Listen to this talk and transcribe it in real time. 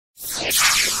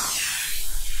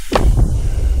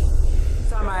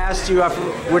asked you,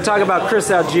 we're talking about Chris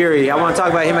Algieri. I want to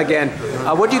talk about him again.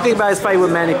 What do you think about his fight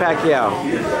with Pacquiao?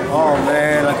 Oh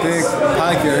man, I think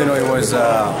Pacquiao, you know, he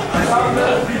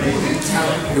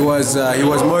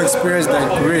was more experienced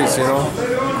than Chris, you know.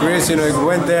 Chris, you know, he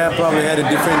went there, probably had a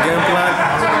different game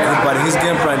plan, but his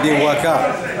game plan didn't work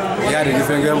out. He had a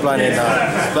different game plan, and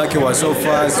Pacquiao was so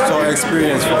fast, so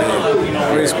experienced for him.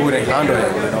 Chris couldn't handle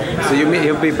him, you know. So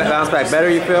he'll be bounce back better,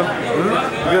 you feel?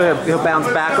 He'll bounce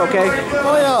back okay?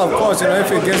 Oh yeah, of course. You know,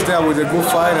 if he gets there with a good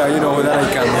fighter, you know, that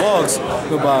he can box.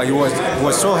 But it was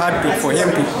so hard for him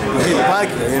to hit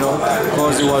Pacquiao, you know,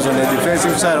 because he was on the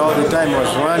defensive side all the time. He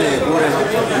was running, he couldn't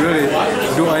really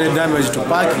do any damage to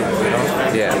Pacquiao, you know.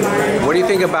 Yeah. What do you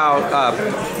think about?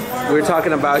 We were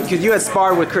talking about, because you had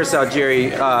sparred with Chris Algieri.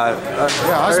 Yeah,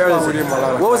 I sparred with him a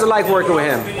lot. What was it like working with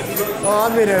him? Oh,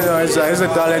 I mean, you know, he's a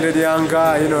talented young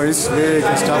guy, you know, he's slick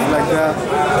and stuff like that.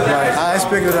 But I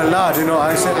expected a lot, you know,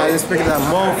 I expected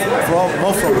more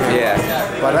from him. Yeah.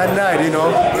 But that night, you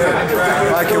know,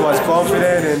 Pacquiao was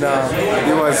confident, and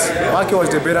Pacquiao was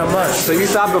the better man. So you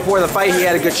thought before the fight he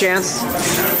had a good chance?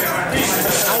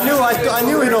 I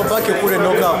knew, you know, Pacquiao couldn't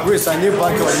knock out Chris. I knew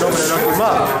Pacquiao was not going to knock him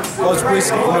out. Because Chris,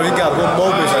 you know, he got good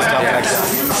movements and stuff like that.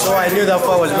 So I knew that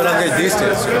fight was going to get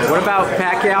distance. You know? What about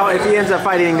Pacquiao? If he ends up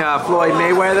fighting Floyd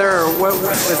Mayweather, or what,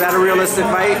 is that a realistic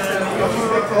fight?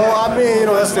 Oh, I mean, you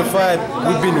know, that's the fight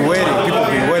we've been waiting. People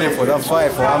have been waiting for that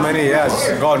fight for how many years?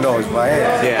 God knows. But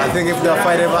hey, I think if that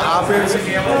fight ever happens,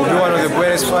 it will be one of the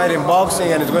greatest fights in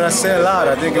boxing, and it's going to sell out.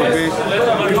 I think it will be,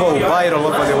 people will buy it all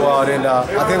over the world, and I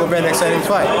think it will be an exciting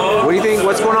fight. What do you think?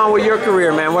 What's going on with your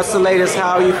career, man? What's the latest?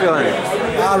 How are you feeling?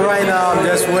 Right now, I'm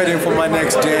just waiting for my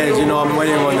next stage. You know, I'm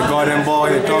waiting on the Golden Boy.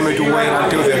 They told me to wait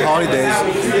until the holidays.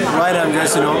 Right now, I'm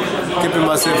just, you know, keeping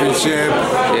myself in shape.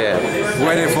 Yeah.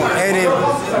 Waiting for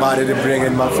anybody to bring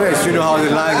in my face. You know how the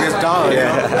line gets down.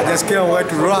 Yeah. I just can't wait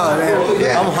to run, man.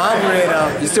 Yeah. I'm hungry now.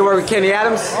 You still work with Kenny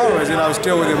Adams? Always, you know, I'm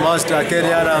still with the monster,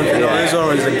 Kenny Adams. You know, he's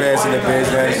always the best in the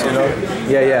business, you know.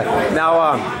 Yeah.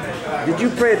 Now, did you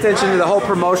pay attention to the whole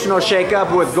promotional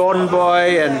shakeup with Golden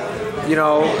Boy and, you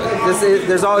know,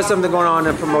 there's always something going on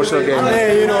in a promotional game?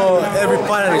 Yeah, you know, every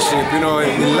partnership, you know,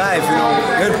 in life, you know,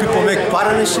 when people make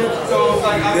partnership,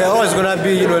 they're always going to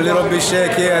be, you know, a little bit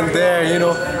shaky here and there, you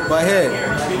know. But hey,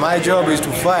 my job is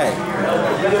to fight.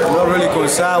 I'm not really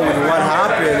concerned with what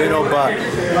happened, you know, but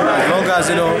as long as,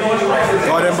 you know,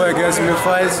 Golden Boy gets me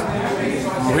fights,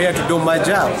 I'm here to do my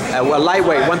job.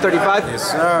 Lightweight, 135?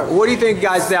 Yes, sir. What do you think,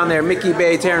 guys down there? Mickey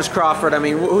Bay, Terrence Crawford. I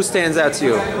mean, who stands out to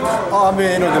you? Oh, I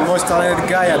mean, you know, the most talented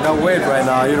guy at that weight right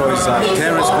now, you know, is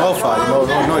Terrence Crawford. You know,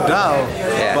 no doubt.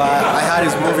 Yeah. But I had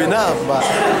his moving up. But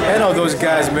you know, those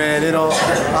guys, man. You know,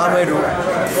 I'm ready to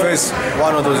face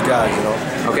one of those guys. You know.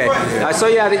 Okay. Yeah. I saw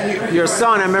you had your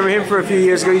son. I remember him for a few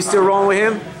years ago. You still rolling with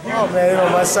him? Oh man, you know,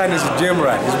 my son is a gym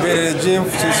rat. He's been in the gym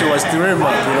since he was 3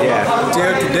 months, you know. Yeah.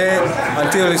 Until today,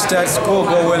 until he starts school,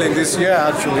 go well in this year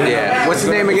actually. Yeah. What's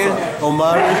his name again?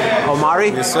 Omari. Omari?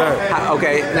 Yes, sir.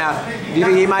 Okay, now, do you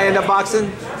think he might end up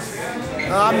boxing?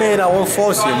 I mean, I won't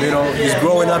force him, you know. He's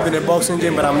growing up in a boxing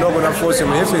gym, but I'm not going to force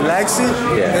him. If he likes it,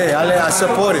 hey, I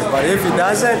support him. But if he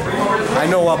doesn't, I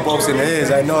know what boxing is.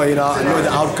 I know, you know, I know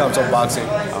the outcomes of boxing.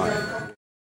 All right.